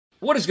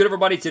What is good,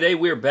 everybody? Today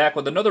we are back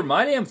with another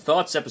My Damn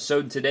Thoughts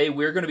episode. Today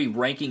we're going to be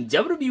ranking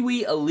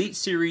WWE Elite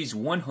Series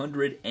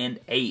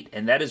 108,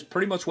 and that is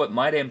pretty much what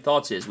My Damn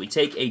Thoughts is. We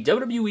take a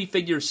WWE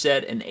figure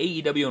set, an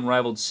AEW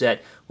Unrivaled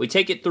set, we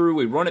take it through,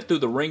 we run it through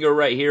the ringer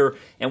right here,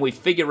 and we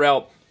figure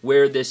out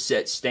where this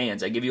set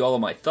stands. I give you all of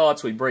my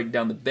thoughts, we break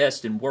down the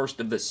best and worst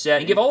of the set,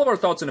 and give all of our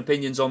thoughts and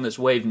opinions on this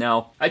wave.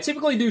 Now, I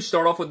typically do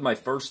start off with my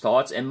first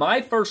thoughts, and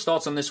my first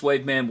thoughts on this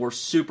wave, man, were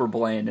super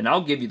bland, and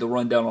I'll give you the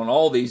rundown on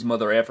all these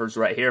mother effers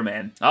right here,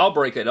 man. I'll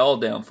break it all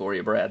down for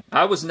you, Brad.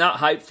 I was not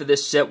hyped for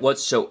this set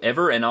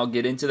whatsoever, and I'll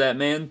get into that,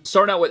 man.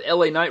 Starting out with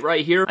LA Knight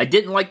right here, I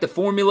didn't like the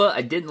formula,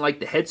 I didn't like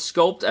the head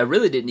sculpt, I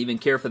really didn't even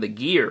care for the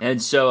gear,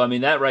 and so, I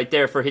mean, that right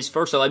there, for his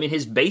first, I mean,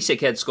 his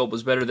basic head sculpt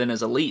was better than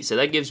his Elite, so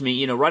that gives me,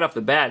 you know, right off the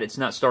bat, it's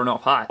not starting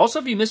off hot. Also,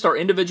 if you missed our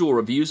individual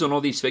reviews on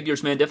all these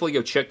figures, man, definitely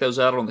go check those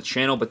out on the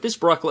channel. But this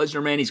Brock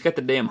Lesnar, man, he's got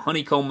the damn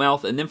honeycomb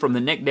mouth, and then from the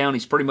neck down,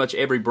 he's pretty much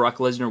every Brock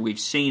Lesnar we've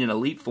seen in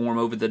Elite form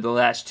over the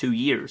last 2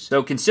 years.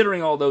 So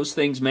considering all those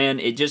things, man,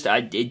 it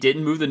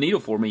didn't move the needle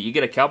for me. You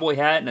get a cowboy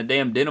hat and a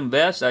damn denim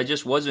vest, I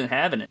just wasn't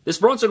having it. This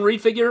Bronson Reed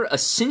figure,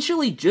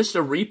 essentially just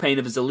a repaint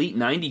of his Elite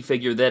 90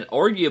 figure that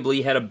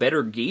arguably had a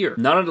better gear.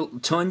 Not a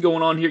ton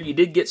going on here. You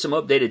did get some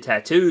updated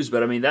tattoos,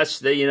 but I mean, that's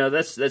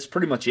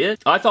pretty much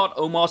it. I thought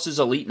Omos's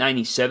Elite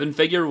 97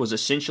 figure was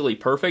essentially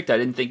perfect. I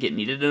didn't think it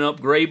needed an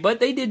upgrade, but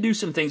they did do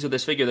some things with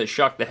this figure that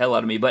shocked the hell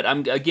out of me. But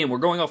again, we're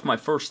going off my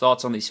first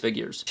thoughts on these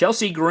figures.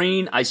 Chelsea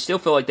Green, I still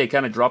feel like they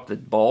kind of dropped the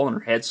ball on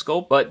her head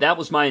sculpt, but that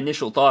was my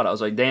initial thought. I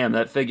was like, damn,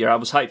 that figure, I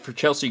was hyped for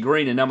Chelsea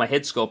Green, and now my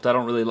head sculpt I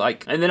don't really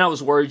like. And then I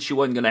was worried she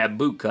wasn't going to have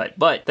boot cut,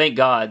 but thank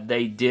God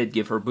they did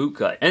give her boot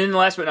cut. And then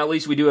last but not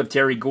least, we do have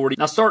Terry Gordy.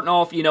 Now, starting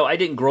off, you know, I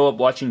didn't grow up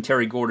watching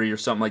Terry Gordy or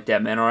something like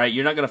that, man, alright?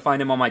 You're not going to find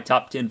him on my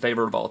top 10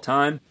 favorite of all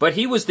time, but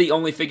he was the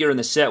only figure in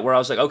the set where I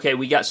was like, okay,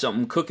 we got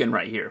something cooking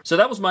right here. So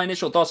that was my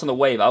initial thoughts on the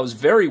wave. I was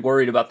very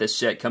worried about this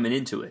set coming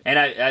into it. And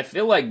I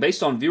feel like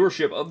based on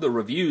viewership of the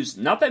reviews,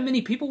 not that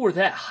many people were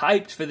that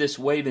hyped for this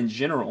wave in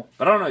general.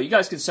 But I don't know, you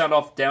guys can sound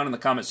off down in the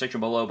comment section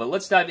below, but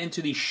let's dive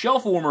into the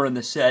shelf warmer in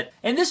the set.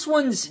 And this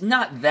one's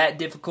not that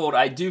difficult.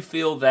 I do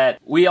feel that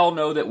we all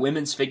know that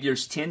women's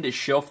figures tend to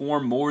shelf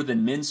warm more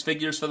than men's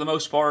figures for the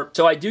most part.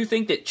 So I do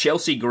think that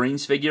Chelsea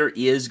Green's figure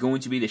is going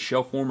to be the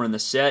shelf warmer in the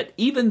set,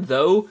 even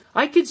though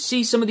I could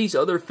see some of these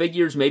other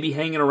figures maybe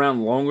hanging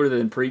around longer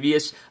than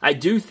previous. I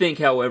do think,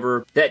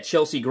 however, that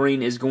Chelsea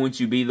Green is going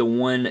to be the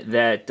one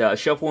that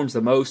shelf warms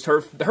the most.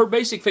 Her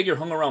basic figure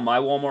hung around my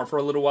Walmart for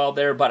a little while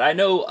there, but I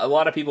know a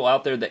lot of people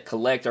out there that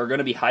collect are going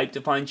to be hyped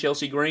to find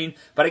Chelsea Green,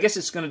 but I guess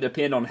it's going to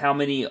depend on how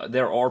many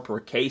there are per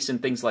case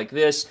and things like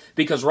this,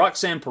 because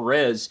Roxanne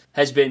Perez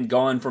has been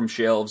gone from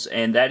shelves,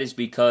 and that is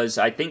because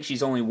I think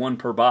she's only one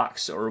per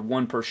box or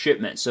one per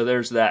shipment, so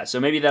there's that. So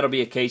maybe that'll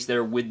be a case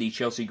there with the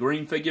Chelsea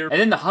Green figure. And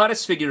then the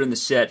hottest figure in the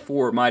set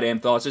for My Damn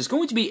Thoughts is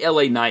going to be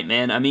LA Knight,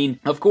 man. I mean,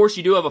 of course,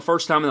 you do have a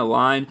first time in the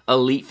line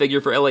Elite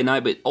figure for LA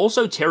Knight, but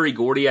also Terry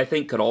Gordy, I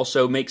think, could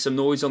also make some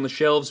noise on the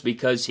shelves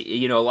because,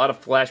 you know, a lot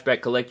of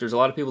flashback collectors, a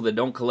lot of people that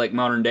don't collect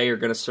modern day are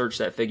going to search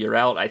that figure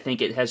out. I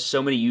think it has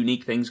so many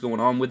unique things going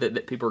on with it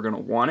that people are going to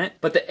want it.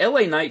 But the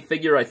LA Knight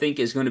figure, I think,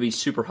 is going to be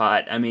super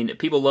hot. I mean,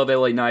 people love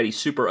LA Knight. He's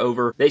super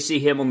over. They see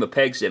him on the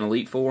pegs in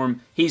Elite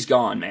form. He's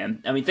gone,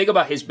 man. I mean, think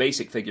about his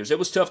basic figures. It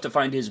was tough to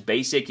find his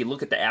basic. You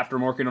look at the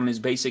aftermarket on his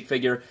basic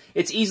figure,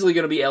 it's easily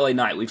going to be LA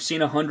Knight. We've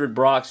seen 100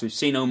 Brocks. We've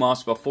seen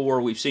Omos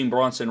before. We've seen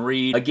Bronson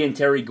Reed. Again,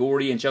 Terry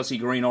Gordy and Chelsea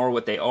Green are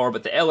what they are,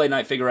 but the LA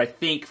Knight figure, I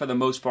think, for the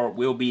most part,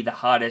 will be the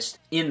hottest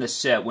in the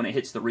set when it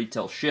hits the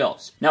retail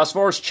shelves. Now, as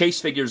far as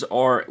Chase figures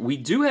are, we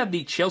do have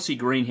the Chelsea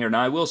Green here.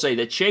 Now, I will say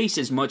that Chase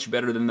is much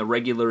better than the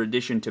regular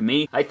edition to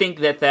me. I think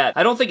that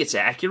I don't think it's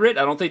accurate.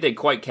 I don't think they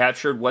quite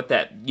captured what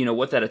that, you know,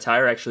 what that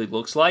attire actually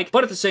looks like.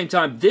 But at the same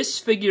time, this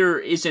figure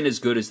isn't as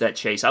good as that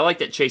Chase. I like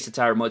that Chase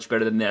attire much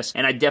better than this,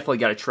 and I definitely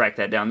got to track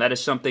that down. That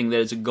is something that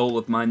is a goal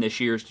of mine this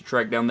year, is to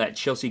track down that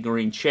Chelsea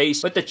Green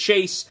Chase. But the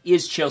Chase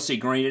is Chelsea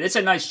Green, and it's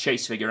a nice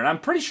Chase figure, and I'm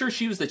pretty sure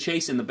she was the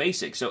Chase in the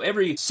basic. So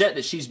every set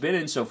that she's been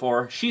in so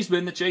far, she's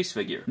been the Chase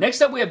figure.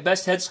 Next up, we have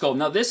Best Head Sculpt.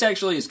 Now, this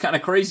actually is kind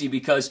of crazy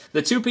because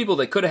the two people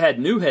that could have had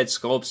new head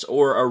sculpts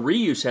or a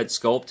reuse head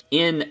sculpt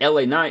in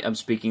LA Knight, I'm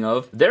speaking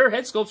of, their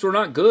head sculpts were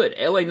not good.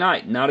 LA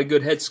Knight, not a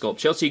good head sculpt.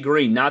 Chelsea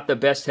Green, not the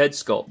best head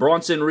sculpt.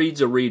 Bronson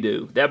Reed's a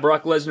redo. That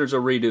Brock Lesnar's a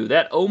redo.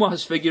 That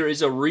Omos figure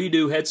is a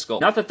redo head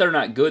sculpt. Not that they're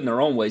not good in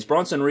their own ways.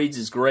 Bronson Reed's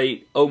is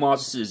great.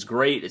 Omos is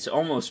great. It's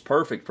almost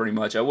perfect, pretty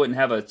much. I wouldn't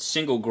have a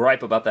single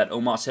gripe about that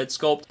Omos head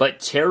sculpt. But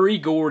Terry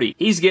Gordy,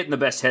 he's getting the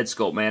best head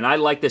sculpt, man. I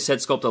like this head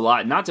sculpt a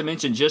lot. Not to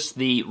mention just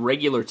the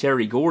regular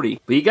Terry Gordy.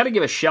 But you got to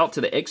give a shout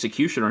to the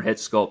Executioner head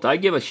sculpt. I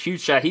give a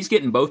huge shout. He's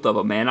getting both of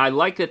them, man. I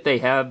like that they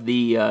have the,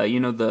 you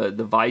know, the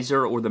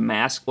visor or the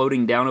mask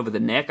floating down over the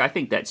neck. I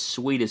think that's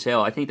sweet as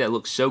hell. I think that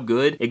looks so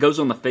good. It goes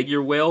on the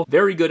figure well.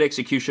 Very good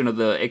execution of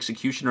the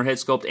Executioner head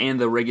sculpt and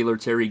the regular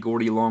Terry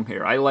Gordy long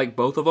hair. I like like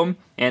both of them,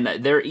 and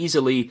they're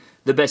easily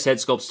the best head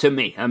sculpts to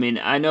me. I mean,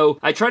 I know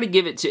I try to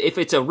give it to, if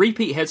it's a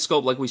repeat head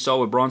sculpt like we saw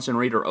with Bronson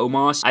Reed or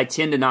Omos, I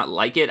tend to not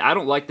like it. I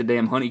don't like the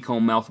damn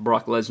honeycomb mouth of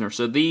Brock Lesnar,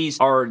 so these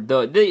are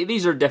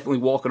definitely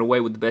walking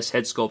away with the best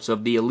head sculpts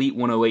of the Elite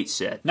 108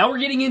 set. Now we're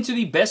getting into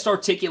the best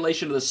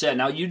articulation of the set.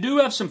 Now you do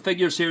have some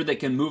figures here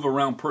that can move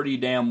around pretty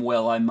damn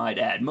well, I might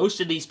add.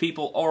 Most of these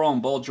people are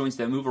on ball joints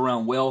that move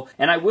around well,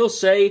 and I will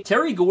say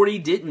Terry Gordy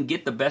didn't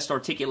get the best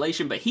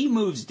articulation, but he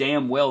moves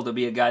damn well to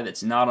be a guy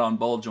that's not on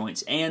ball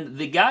joints. And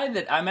the guy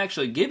that I'm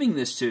actually giving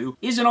this to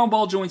isn't on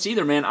ball joints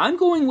either, man. I'm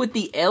going with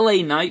the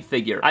LA Knight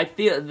figure. I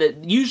feel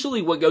that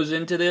usually what goes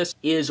into this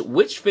is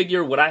which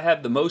figure would I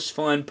have the most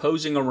fun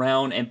posing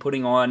around and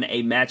putting on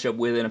a matchup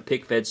with in a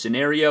pick-fed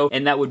scenario,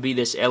 and that would be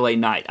this LA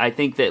Knight. I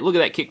think that, look at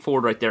that kick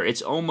forward right there.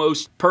 It's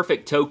almost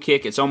perfect toe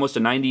kick. It's almost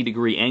a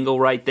 90-degree angle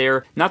right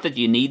there. Not that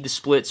you need the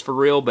splits for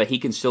real, but he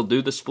can still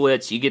do the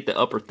splits. You get the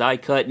upper thigh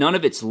cut. None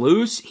of it's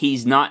loose.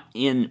 He's not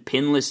in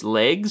pinless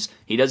legs.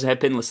 He doesn't have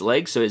pinless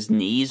legs, so his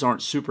knees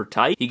aren't super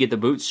tight. You get the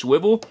boot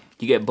swivel.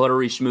 You get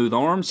buttery smooth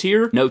arms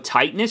here. No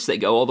tightness. They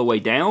go all the way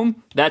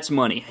down. That's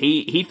money.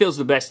 He feels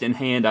the best in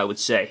hand, I would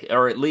say.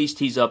 Or at least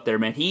he's up there,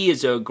 man. He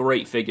is a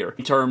great figure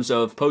in terms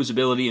of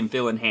posability and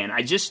feel in hand.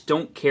 I just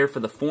don't care for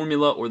the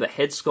formula or the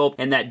head sculpt,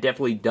 and that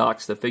definitely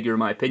docks the figure in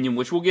my opinion,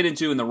 which we'll get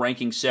into in the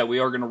ranking set. We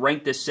are going to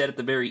rank this set at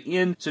the very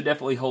end, so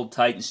definitely hold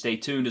tight and stay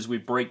tuned as we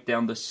break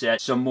down the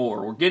set some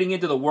more. We're getting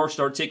into the worst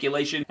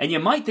articulation, and you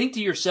might think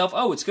to yourself,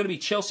 oh, it's going to be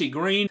Chelsea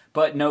Green,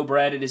 but no,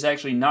 Brad, it is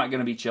actually not going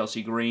to be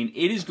Chelsea Green.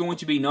 It is going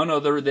to be none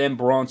other than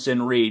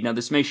Bronson Reed. Now,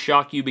 this may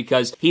shock you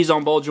because he's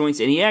on ball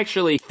joints, and he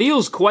actually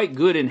feels quite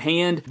good in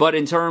hand, but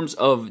in terms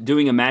of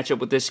doing a matchup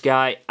with this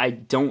guy, I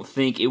don't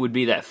think it would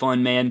be that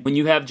fun, man. When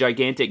you have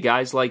gigantic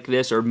guys like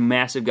this, or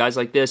massive guys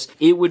like this,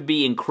 it would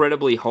be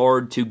incredibly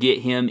hard to get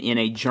him in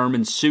a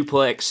German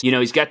suplex. You know,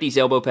 he's got these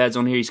elbow pads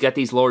on here, he's got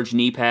these large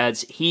knee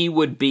pads. He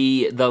would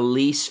be the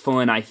least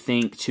fun, I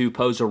think, to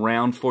pose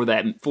around for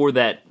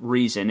that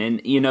reason.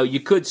 And, you know, you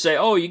could say,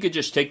 oh, you could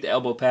just take the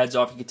elbow pads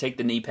off, you could take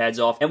the knee pads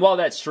off, and while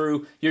that's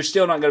true, you're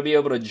still not going to be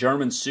able to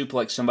German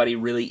suplex somebody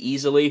really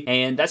easily,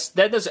 and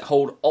that doesn't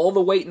hold all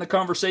the weight in the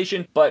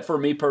conversation, but for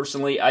me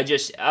personally, I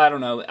don't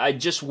know, I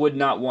just would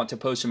not want to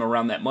post him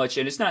around that much,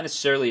 and it's not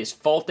necessarily his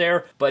fault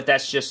there, but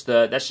that's just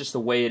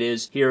the way it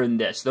is here in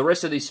this. The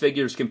rest of these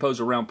figures can pose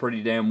around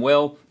pretty damn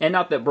well, and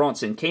not that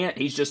Bronson can't,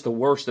 he's just the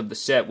worst of the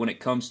set when it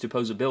comes to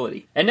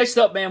posability. And next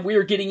up, man, we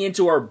are getting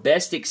into our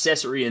best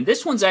accessory, and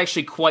this one's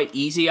actually quite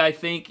easy, I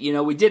think. You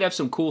know, we did have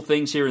some cool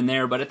things here and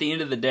there, but at the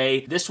end of the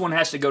day, this one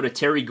has to go to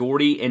Terry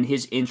Gordy and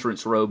his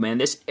entrance robe, man.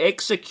 This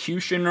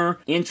Executioner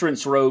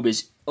entrance robe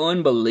is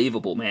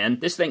unbelievable, man.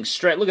 This thing's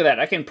straight. Look at that.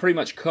 I can pretty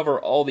much cover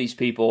all these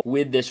people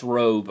with this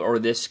robe or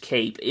this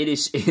cape. It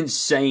is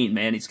insane,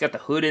 man. He's got the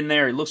hood in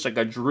there. It looks like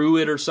a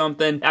druid or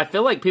something. I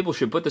feel like people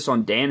should put this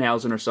on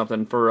Danhausen or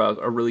something for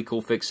a really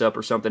cool fix-up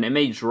or something. It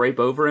may drape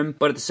over him,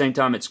 but at the same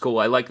time, it's cool.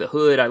 I like the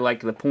hood. I like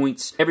the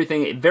points.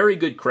 Everything. Very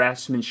good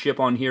craftsmanship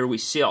on here. We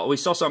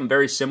saw something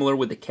very similar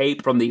with the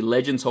cape from the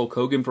Legends Hulk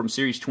Hogan from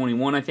Series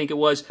 21, I think it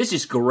was. This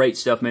is great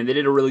stuff, man. They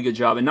did a really good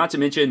job. And not to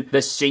mention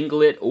the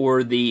singlet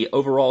or the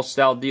overall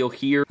style deal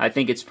here. I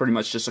think it's pretty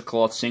much just a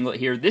cloth singlet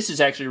here. This is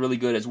actually really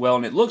good as well,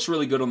 and it looks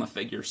really good on the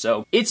figure.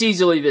 So it's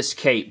easily this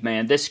cape,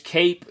 man. This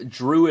cape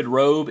druid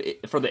robe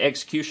for the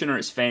Executioner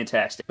is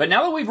fantastic. But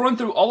now that we've run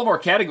through all of our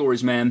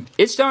categories, man,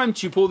 it's time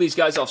to pull these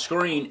guys off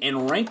screen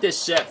and rank this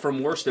set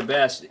from worst to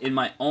best in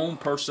my own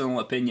personal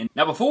opinion.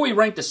 Now, before we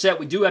rank the set,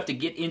 we do have to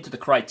get into the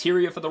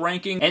criteria for the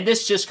ranking, and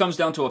this just comes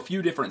down to a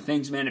few different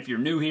things, man. If you're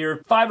new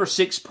here, 5 or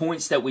 6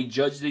 points that we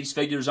judge these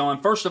figures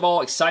on. First of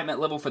all,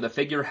 excitement level for the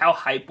figure. How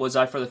hype was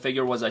I for the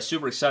figure? Was I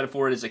super excited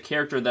for it as a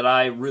character that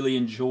I really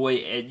enjoy?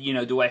 And, you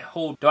know, do I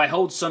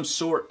hold some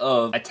sort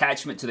of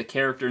attachment to the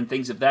character and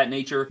things of that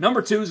nature?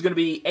 Number 2 is going to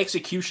be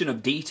execution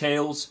of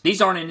details.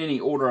 These aren't in any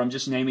order. I'm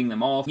just naming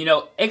them off. You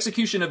know,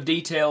 execution of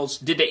details.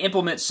 Did they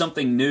implement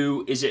something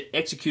new? Is it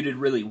executed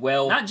really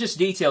well? Not just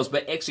details,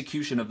 but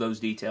execution of those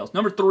details.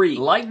 Number 3,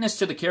 likeness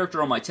to the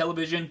character on my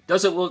television.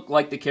 Does it look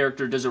like the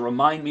character? Does it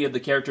remind me of the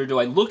character? Do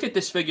I look at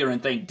this figure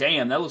and think,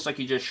 damn, that looks like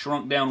he just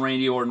shrunk down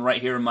Randy Orton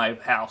right here in my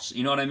house?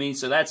 You know what I mean?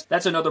 So that's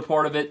another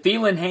part of it.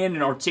 Feel in hand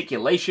and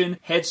articulation,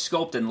 head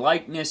sculpt and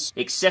likeness.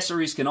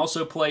 Accessories can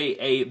also play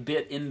a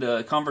bit in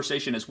the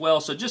conversation as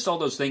well. So just all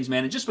those things,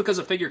 man. And just because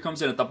a figure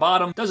comes in at the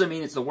bottom doesn't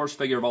mean it's the worst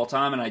figure of all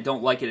time and I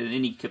don't like it in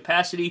any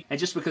capacity. And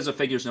just because a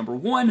figure's number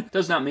 1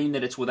 does not mean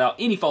that it's without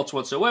any faults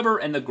whatsoever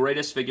and the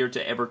greatest figure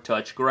to ever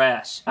touch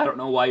grass. I don't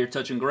know why you're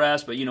touching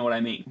grass, but you know what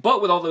I mean.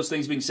 But with all those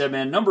things being said,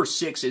 man, number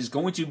 6 is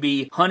going to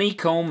be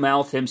Honeycomb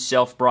Mouth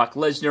himself, Brock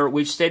Lesnar.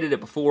 We've stated it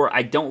before.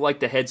 I don't like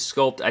the head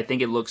sculpt. I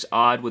think it looks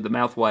odd with with the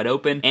mouth wide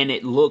open, and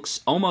it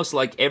looks almost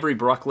like every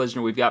Brock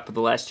Lesnar we've got for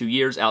the last 2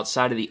 years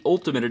outside of the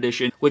Ultimate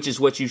Edition, which is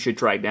what you should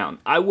track down.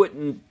 I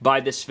wouldn't buy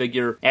this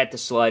figure at the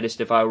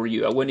slightest if I were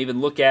you. I wouldn't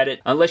even look at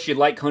it. Unless you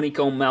like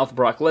honeycomb mouth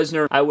Brock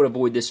Lesnar, I would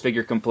avoid this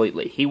figure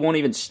completely. He won't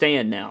even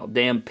stand now.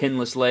 Damn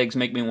pinless legs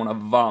make me want to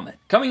vomit.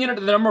 Coming in at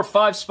the number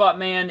 5 spot,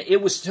 man,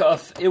 it was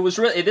tough. It was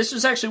really, this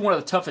was actually one of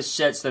the toughest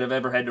sets that I've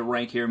ever had to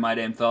rank here in My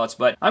Damn Thoughts,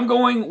 but I'm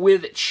going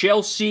with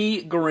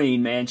Chelsea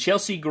Green, man.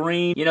 Chelsea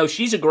Green, you know,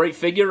 she's a great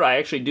figure. I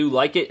actually do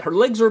like it. Her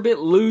legs are a bit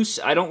loose.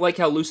 I don't like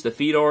how loose the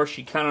feet are.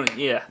 She kind of,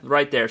 yeah,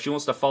 right there. She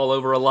wants to fall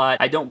over a lot.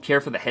 I don't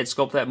care for the head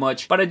sculpt that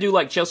much, but I do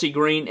like Chelsea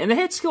Green, and the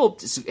head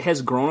sculpt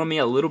has grown on me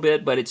a little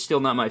bit, but it's still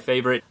not my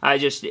favorite. I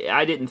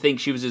didn't think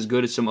she was as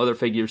good as some other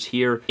figures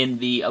here in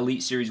the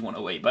Elite Series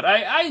 108, but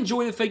I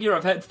enjoy the figure.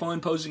 I've had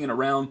fun posing it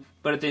around.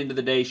 But at the end of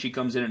the day, she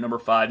comes in at number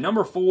 5.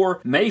 Number 4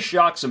 may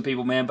shock some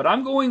people, man, but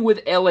I'm going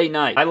with LA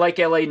Knight. I like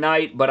LA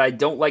Knight, but I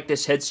don't like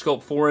this head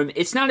sculpt for him.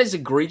 It's not as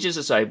egregious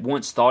as I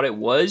once thought it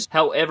was.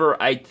 However,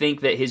 I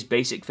think that his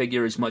basic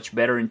figure is much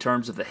better in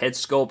terms of the head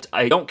sculpt.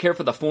 I don't care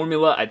for the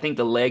formula. I think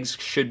the legs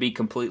should be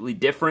completely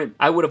different.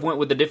 I would have went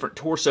with a different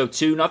torso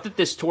too. Not that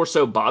this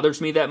torso bothers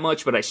me that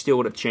much, but I still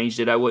would have changed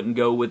it. I wouldn't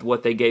go with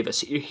what they gave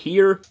us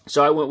here.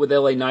 So I went with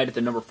LA Knight at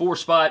the number 4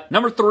 spot.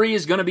 Number 3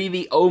 is going to be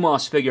the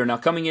Omos figure. Now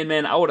coming in,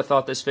 man, I would have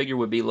thought this figure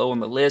would be low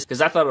on the list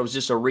because I thought it was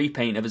just a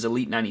repaint of his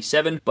Elite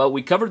 97, but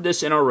we covered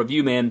this in our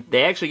review, man.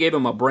 They actually gave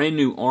him a brand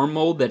new arm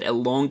mold that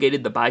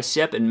elongated the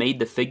bicep and made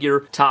the figure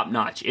top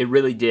notch. It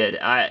really did.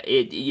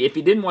 If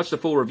you didn't watch the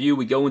full review,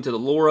 we go into the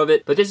lore of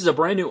it, but this is a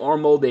brand new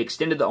arm mold. They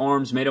extended the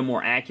arms, made them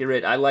more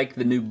accurate. I like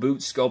the new boot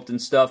sculpt and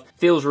stuff.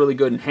 Feels really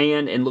good in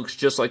hand and looks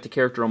just like the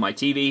character on my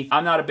TV.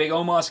 I'm not a big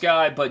Omos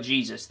guy, but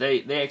Jesus,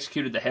 they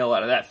executed the hell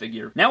out of that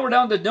figure. Now we're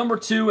down to number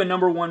 2 and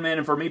number 1, man,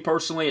 and for me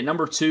personally, at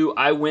number 2,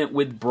 I went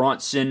with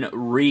Bronson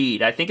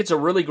Reed. I think it's a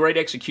really great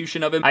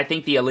execution of him. I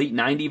think the Elite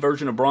 90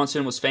 version of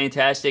Bronson was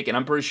fantastic, and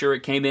I'm pretty sure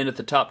it came in at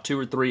the top 2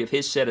 or 3 of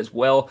his set as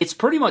well. It's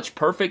pretty much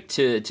perfect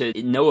to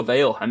no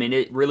avail. I mean,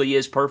 it really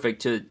is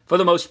perfect for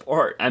the most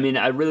part. I mean,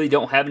 I really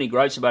don't have any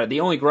gripes about it. The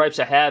only gripes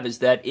I have is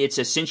that it's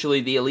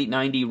essentially the Elite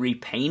 90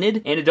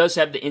 repainted, and it does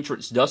have the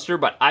entrance duster,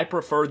 but I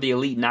prefer the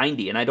Elite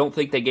 90, and I don't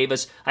think they gave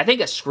us, I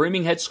think a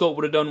Screaming head sculpt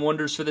would have done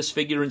wonders for this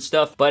figure and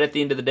stuff, but at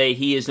the end of the day,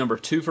 he is number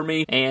 2 for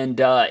me, and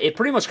it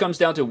pretty much comes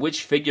down to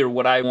which figure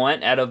would I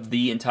want out of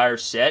the entire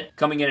set.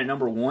 Coming in at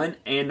number 1,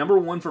 and number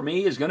 1 for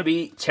me is going to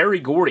be Terry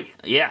Gordy.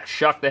 Yeah,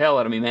 shocked the hell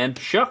out of me, man.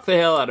 Shocked the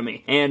hell out of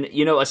me. And,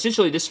 you know,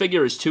 essentially this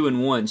figure is 2 in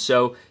 1,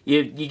 so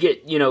you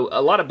get, you know,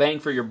 a lot of bang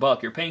for your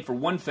buck. You're paying for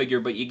one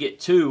figure, but you get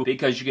 2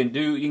 because you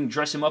can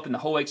dress him up in the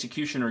whole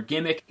Executioner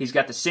gimmick. He's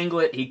got the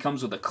singlet, he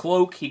comes with a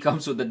cloak, he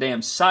comes with the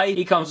damn sight,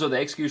 he comes with the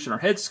Executioner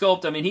head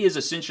sculpt. I mean, he is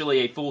essentially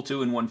a full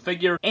 2 in 1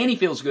 figure, and he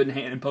feels good in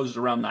hand and poses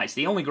around nice.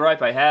 The only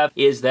gripe I have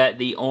is that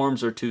the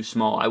arms are too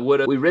small.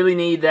 We really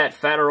need that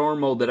fatter arm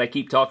mold that I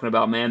keep talking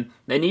about, man.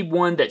 They need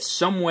one that's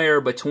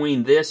somewhere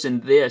between this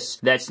and this,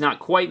 that's not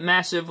quite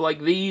massive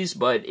like these,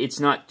 but it's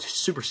not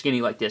super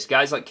skinny like this.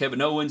 Guys like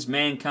Kevin Owens,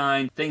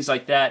 Mankind, things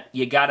like that,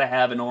 you gotta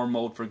have an arm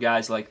mold for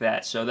guys like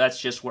that. So that's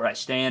just where I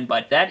stand,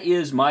 but that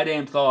is my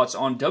damn thoughts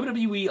on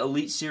WWE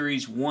Elite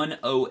Series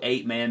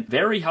 108, man.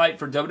 Very hyped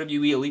for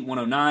WWE Elite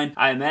 109.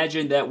 I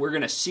imagine that we're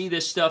gonna see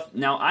this stuff.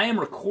 Now, I am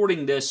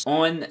recording this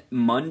on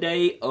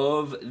Monday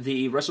of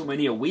the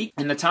WrestleMania week,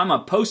 and the time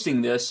I'm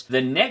posting this,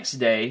 the next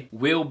day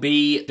will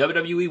be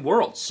WWE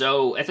World.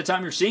 So at the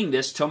time you're seeing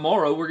this,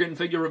 tomorrow we're getting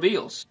figure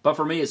reveals. But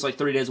for me, it's like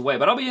 3 days away.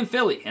 But I'll be in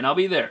Philly, and I'll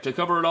be there to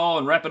cover it all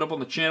and wrap it up on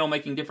the channel,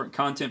 making different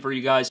content for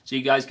you guys, so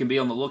you guys can be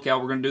on the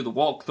lookout. We're going to do the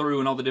walkthrough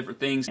and all the different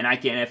things, and I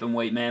can't effing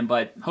wait, man.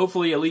 But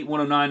hopefully Elite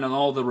 109 and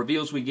all the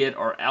reveals we get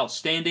are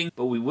outstanding,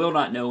 but we will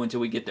not know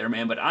until we get there,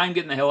 man. But I'm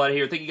getting the hell out of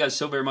here. Thank you guys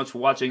so very much for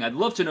watching. I'd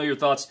love to know your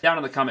thoughts down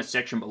in the comment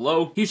section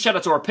below. Huge shout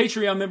out to our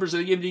Patreon members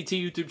of the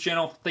MDT YouTube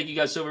channel. Thank you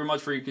guys so very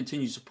much for your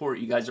continued support.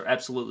 You guys are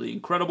absolutely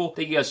incredible.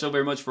 Thank you guys so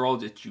very much for all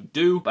that you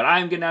do. But I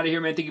am getting out of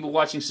here, man. Thank you for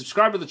watching.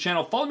 Subscribe to the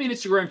channel. Follow me on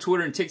Instagram,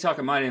 Twitter, and TikTok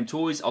at My Damn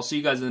Toys. I'll see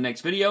you guys in the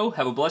next video.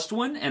 Have a blessed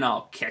one, and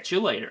I'll catch you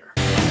later.